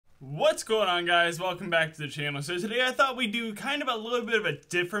What's going on, guys? Welcome back to the channel. So today I thought we'd do kind of a little bit of a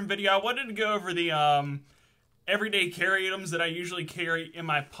different video. I wanted to go over the everyday carry items that I usually carry in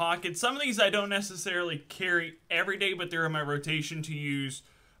my pocket. Some of these I don't necessarily carry every day, but they're in my rotation to use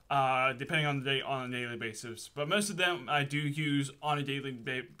depending on the day on a daily basis. But most of them I do use on a daily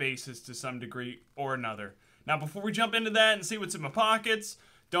basis to some degree or another. Now before we jump into that and see what's in my pockets,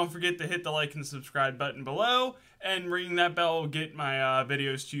 don't forget to hit the like and subscribe button below, and ringing that bell will get my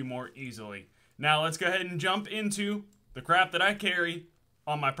videos to you more easily. Now let's go ahead and jump into the crap that I carry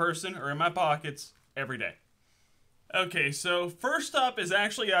on my person or in my pockets every day. Okay, so first up is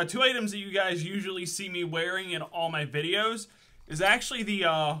actually two items that you guys usually see me wearing in all my videos. Is actually the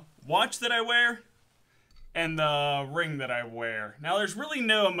watch that I wear and the ring that I wear. Now there's really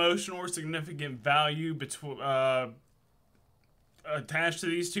no emotional or significant value between attached to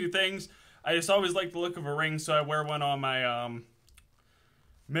these two things. I just always like the look of a ring, so I wear one on my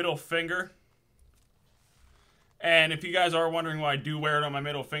middle finger. And if you guys are wondering why I do wear it on my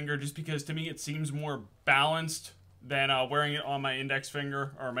middle finger, just because to me it seems more balanced than wearing it on my index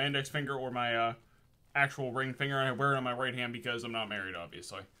finger or my actual ring finger. And I wear it on my right hand because I'm not married,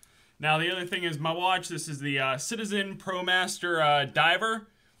 obviously. Now the other thing is my watch. This is the Citizen ProMaster Diver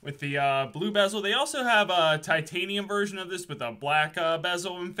with the blue bezel. They also have a titanium version of this with a black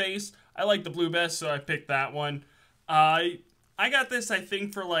bezel and face. I like the blue best, so I picked that one. I got this, I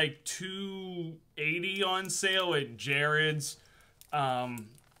think, for like $2.80 on sale at Jared's. I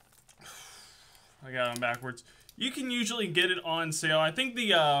got them backwards. You can usually get it on sale. I think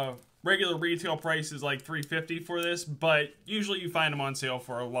the regular retail price is like $3.50 for this, but usually you find them on sale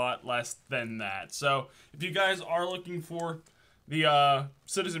for a lot less than that. So if you guys are looking for the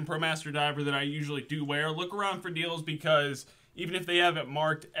Citizen ProMaster Diver that I usually do wear, look around for deals, because even if they have it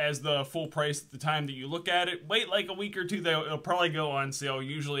marked as the full price at the time that you look at it, wait like a week or two, it'll probably go on sale.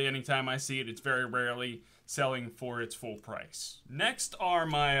 Usually anytime I see it, it's very rarely selling for its full price. Next are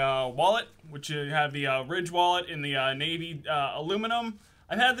my wallet, which you have the Ridge wallet in the navy aluminum.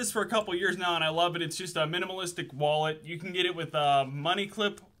 I've had this for a couple years now and I love it. It's just a minimalistic wallet. You can get it with a money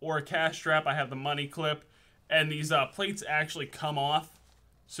clip or a cash strap. I have the money clip. And these plates actually come off,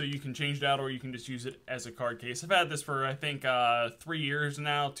 so you can change it out or you can just use it as a card case. I've had this for, I think, 3 years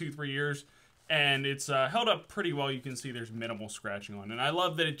now, 2-3 years, and it's held up pretty well. You can see there's minimal scratching on it. And I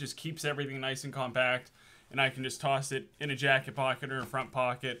love that it just keeps everything nice and compact, and I can just toss it in a jacket pocket or a front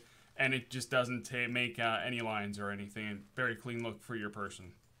pocket, and it just doesn't make any lines or anything. Very clean look for your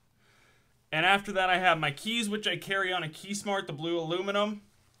person. And after that, I have my keys, which I carry on a KeySmart, the blue aluminum.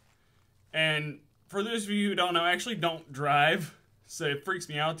 And for those of you who don't know, I actually don't drive, so it freaks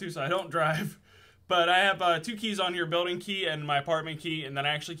me out too, so I don't drive. But I have two keys on here, building key and my apartment key, and then I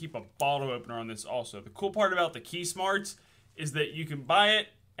actually keep a bottle opener on this also. The cool part about the KeySmarts is that you can buy it,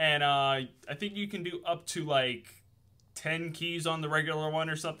 and I think you can do up to like 10 keys on the regular one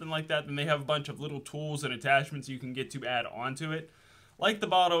or something like that. Then they have a bunch of little tools and attachments you can get to add onto it, like the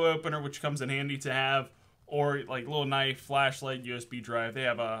bottle opener, which comes in handy to have, or like little knife, flashlight, USB drive. They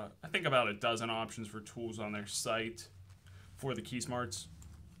have I think about a dozen options for tools on their site for the KeySmarts.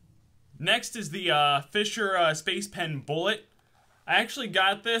 Next is the Fisher Space Pen Bullet. I actually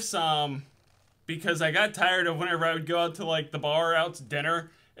got this because I got tired of whenever I would go out to like the bar, out to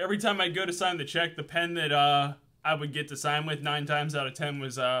dinner. Every time I'd go to sign the check, the pen that I would get to sign with 9 times out of 10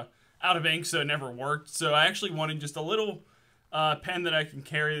 was out of ink, so it never worked. So I actually wanted just a little pen that I can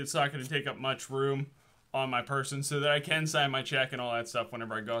carry that's not going to take up much room on my person, so that I can sign my check and all that stuff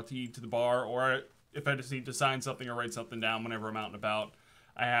whenever I go out to eat to the bar, or if I just need to sign something or write something down whenever I'm out and about.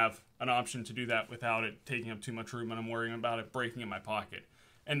 I have an option to do that without it taking up too much room, and I'm worrying about it breaking in my pocket.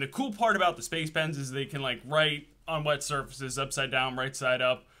 And the cool part about the Space Pens is they can like write on wet surfaces, upside down, right side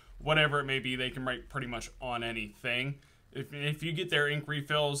up, whatever it may be. They can write pretty much on anything. If you get their ink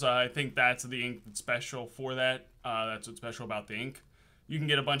refills, I think that's the ink that's special for that. That's what's special about the ink. You can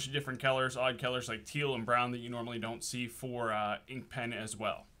get a bunch of different colors, odd colors like teal and brown that you normally don't see for ink pen as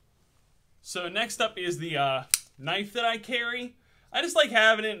well. So next up is the knife that I carry. I just like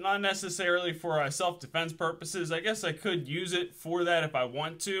having it, not necessarily for self-defense purposes. I guess I could use it for that if I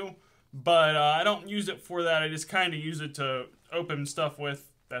want to, but I don't use it for that. I just kind of use it to open stuff with.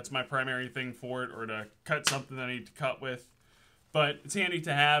 That's my primary thing for it, or to cut something that I need to cut with. But it's handy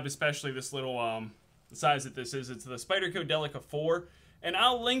to have, especially this little, the size that this is. It's the Spyderco Delica 4. And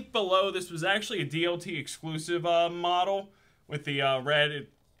I'll link below. This was actually a DLT exclusive model with the red,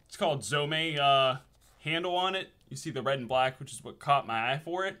 it's called Zome handle on it. You see the red and black, which is what caught my eye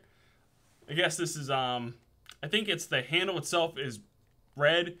for it. I guess this is, I think it's the handle itself is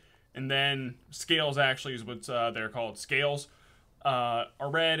red, and then scales actually is what they're called, scales. are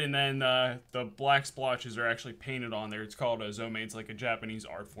red, and then the black splotches are actually painted on there. It's called a zome. It's like a Japanese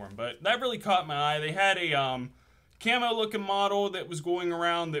art form, but that really caught my eye. They had a camo looking model that was going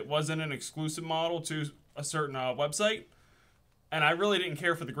around that wasn't an exclusive model to a certain website, and I really didn't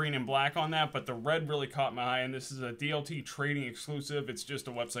care for the green and black on that, but the red really caught my eye, and this is a DLT trading exclusive. It's just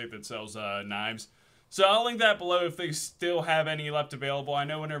a website that sells knives. So I'll link that below if they still have any left available. I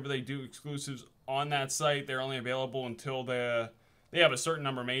know whenever they do exclusives on that site, they're only available until they have a certain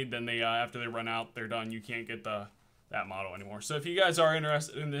number made. Then they after they run out, they're done. You can't get that model anymore. So if you guys are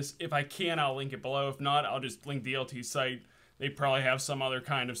interested in this, if I can, I'll link it below. If not, I'll just link DLT site. They probably have some other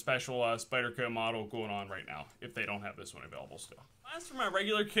kind of special Spyderco model going on right now if they don't have this one available still. As for my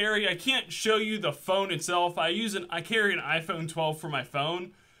regular carry, I can't show you the phone itself. I carry an iPhone 12 for my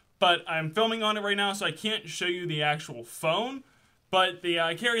phone, but I'm filming on it right now, so I can't show you the actual phone. But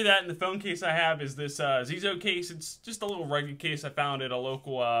I carry that, and the phone case I have is this Zizo case. It's just a little rugged case I found at a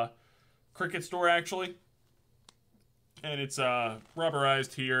local Cricket store, actually. And it's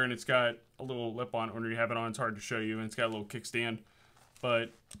rubberized here, and it's got a little lip on it. When you have it on, it's hard to show you, and it's got a little kickstand.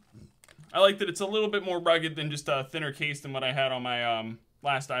 But I like that it's a little bit more rugged than just a thinner case than what I had on my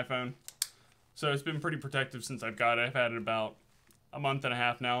last iPhone. So it's been pretty protective since I've got it. I've had it about a month and a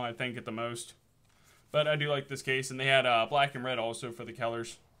half now, I think, at the most. But I do like this case, and they had black and red also for the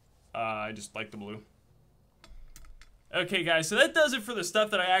colors. I just like the blue. Okay, guys, so that does it for the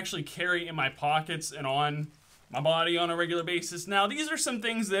stuff that I actually carry in my pockets and on my body on a regular basis. Now, these are some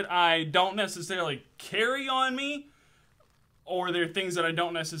things that I don't necessarily carry on me, or they're things that I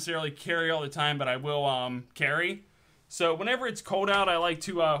don't necessarily carry all the time, but I will carry. So whenever it's cold out, I like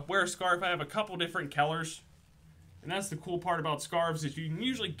to wear a scarf. I have a couple different colors, and that's the cool part about scarves is you can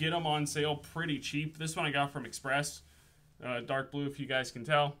usually get them on sale pretty cheap. This one I got from Express, dark blue if you guys can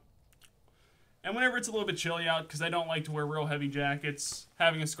tell. And whenever it's a little bit chilly out, because I don't like to wear real heavy jackets,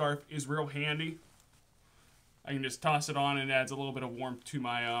 having a scarf is real handy. I can just toss it on and it adds a little bit of warmth to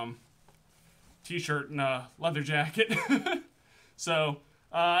my t-shirt and leather jacket. So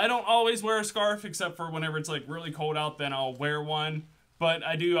I don't always wear a scarf except for whenever it's like really cold out, then I'll wear one. But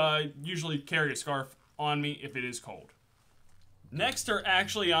I do usually carry a scarf on me if it is cold. Next are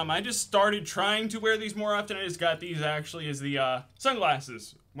actually, I just started trying to wear these more often. I just got these actually as the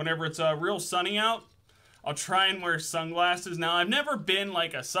sunglasses. Whenever it's real sunny out, I'll try and wear sunglasses. Now, I've never been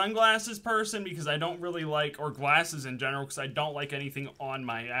like a sunglasses person because I don't really like, or glasses in general, because I don't like anything on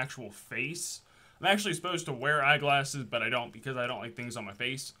my actual face. I'm actually supposed to wear eyeglasses, but I don't because I don't like things on my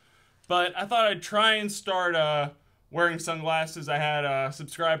face. But I thought I'd try and start wearing sunglasses. I had a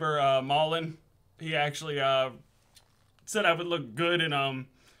subscriber, Mullen. He actually said I would look good, and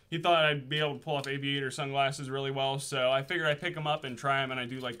he thought I'd be able to pull off aviator sunglasses really well. So I figured I'd pick them up and try them, and I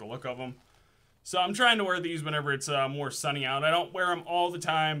do like the look of them. So I'm trying to wear these whenever it's more sunny out. I don't wear them all the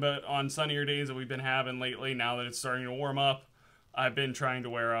time, but on sunnier days that we've been having lately, now that it's starting to warm up, I've been trying to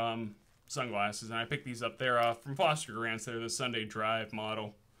wear sunglasses. And I picked these up. They're from Foster Grants. They're the Sunday Drive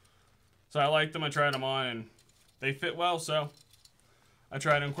model. So I liked them. I tried them on, and they fit well. So I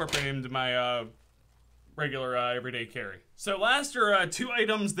try to incorporate them into my regular everyday carry. So last are two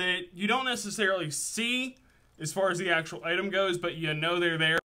items that you don't necessarily see as far as the actual item goes, but you know they're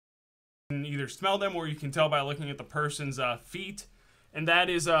there. You can either smell them or you can tell by looking at the person's feet, and that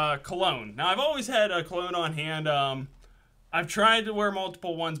is cologne. Now, I've always had a cologne on hand. I've tried to wear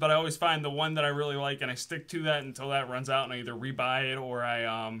multiple ones, but I always find the one that I really like, and I stick to that until that runs out, and I either rebuy it or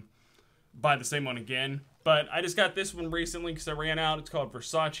I buy the same one again. But I just got this one recently because I ran out. It's called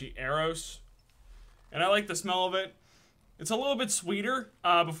Versace Eros, and I like the smell of it. It's a little bit sweeter.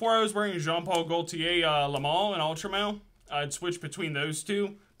 Before I was wearing Jean Paul Gaultier Le Male and Ultra Male. I'd switch between those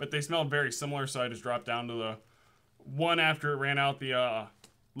two, but they smelled very similar, so I just dropped down to the one after it ran out, the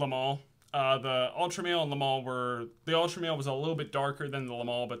Le Male. The Ultra Male and Le Male were, the Ultra Male was a little bit darker than the Le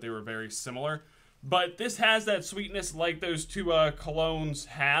Male, but they were very similar. But this has that sweetness like those two colognes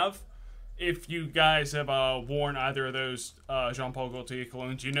have. If you guys have worn either of those Jean Paul Gaultier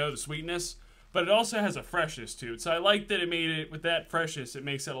colognes, you know the sweetness. But it also has a freshness to it. So I like that it made it, with that freshness, it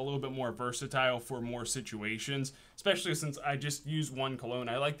makes it a little bit more versatile for more situations. Especially since I just use one cologne.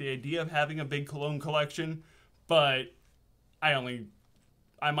 I like the idea of having a big cologne collection, but I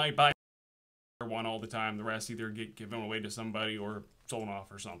might buy one all the time. The rest either get given away to somebody or sold off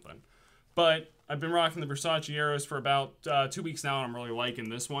or something. But I've been rocking the Versace Eros for about 2 weeks now, and I'm really liking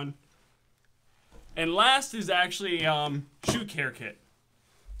this one. And last is actually shoe care kit.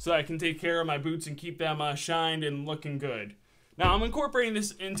 So I can take care of my boots and keep them shined and looking good. Now, I'm incorporating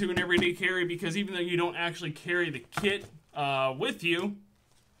this into an everyday carry because even though you don't actually carry the kit with you,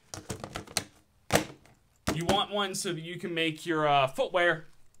 You want one so that you can make your footwear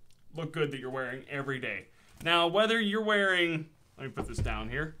look good that you're wearing every day. Now, whether you're wearing, let me put this down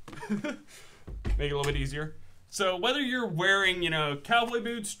here, make it a little bit easier. So whether you're wearing, you know, cowboy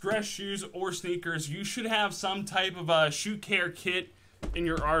boots, dress shoes, or sneakers, you should have some type of a shoe care kit in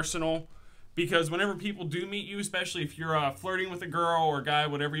your arsenal. Because whenever people do meet you, especially if you're flirting with a girl or a guy,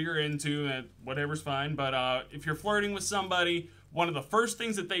 whatever you're into, whatever's fine. But if you're flirting with somebody, one of the first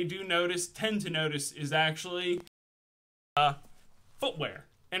things that they do tend to notice, is actually footwear.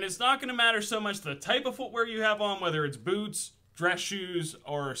 And it's not going to matter so much the type of footwear you have on, whether it's boots, dress shoes,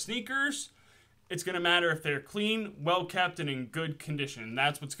 or sneakers. It's going to matter if they're clean, well-kept, and in good condition.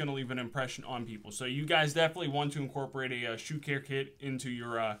 That's what's going to leave an impression on people. So you guys definitely want to incorporate a shoe care kit into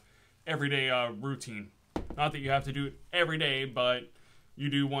your everyday routine. Not that you have to do it every day, but you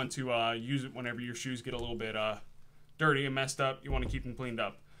do want to use it whenever your shoes get a little bit dirty and messed up. You want to keep them cleaned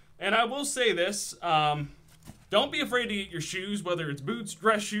up. And I will say this, don't be afraid to get your shoes, whether it's boots,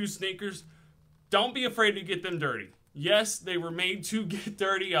 dress shoes, sneakers. Don't be afraid to get them dirty. Yes, they were made to get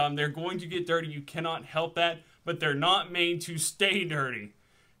dirty. They're going to get dirty. You cannot help that, but they're not made to stay dirty.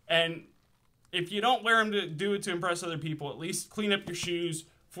 And if you don't wear them to do it to impress other people, at least clean up your shoes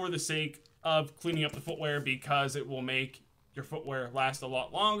for the sake of cleaning up the footwear, because it will make your footwear last a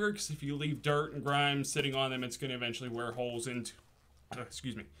lot longer. Because if you leave dirt and grime sitting on them, it's going to eventually wear holes into,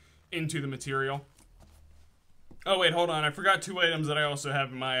 into the material. Oh wait, hold on. I forgot 2 items that I also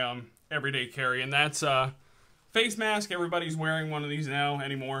have in my everyday carry, and that's face mask. Everybody's wearing one of these now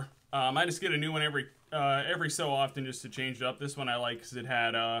anymore. I just get a new one every so often just to change it up. This one I like because it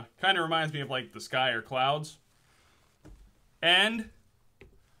had kind of reminds me of like the sky or clouds. And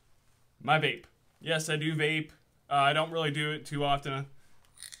my vape. Yes, I do vape. I don't really do it too often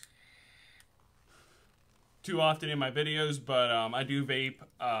in my videos, but I do vape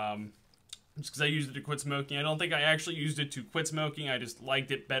just because I used it to quit smoking. I don't think I actually used it to quit smoking. I just liked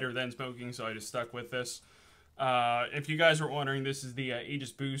it better than smoking, so I just stuck with this. If you guys were wondering, this is the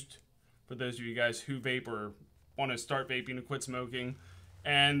Aegis Boost for those of you guys who vape or want to start vaping to quit smoking.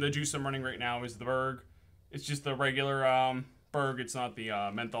 And the juice I'm running right now is the Berg. It's just the regular Berg. It's not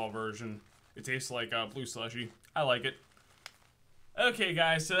the menthol version. It tastes like blue slushy. I like it. Okay,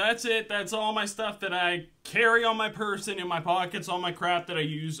 guys, so that's it. That's all my stuff that I carry on my person, in my pockets, all my crap that I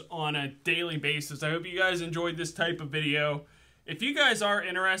use on a daily basis. I hope you guys enjoyed this type of video. If you guys are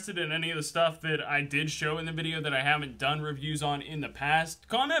interested in any of the stuff that I did show in the video that I haven't done reviews on in the past,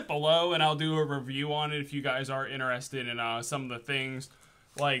 comment below and I'll do a review on it if you guys are interested in some of the things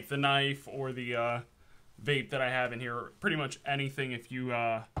like the knife or the vape that I have in here. Pretty much anything if you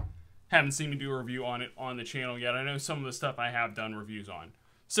haven't seen me do a review on it on the channel yet. I know some of the stuff I have done reviews on.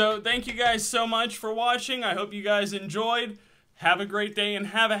 So thank you guys so much for watching. I hope you guys enjoyed. Have a great day and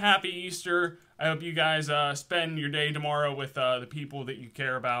have a happy Easter. I hope you guys spend your day tomorrow with the people that you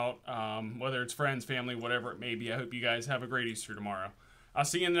care about, whether it's friends, family, whatever it may be. I hope you guys have a great Easter tomorrow. I'll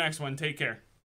see you in the next one. Take care.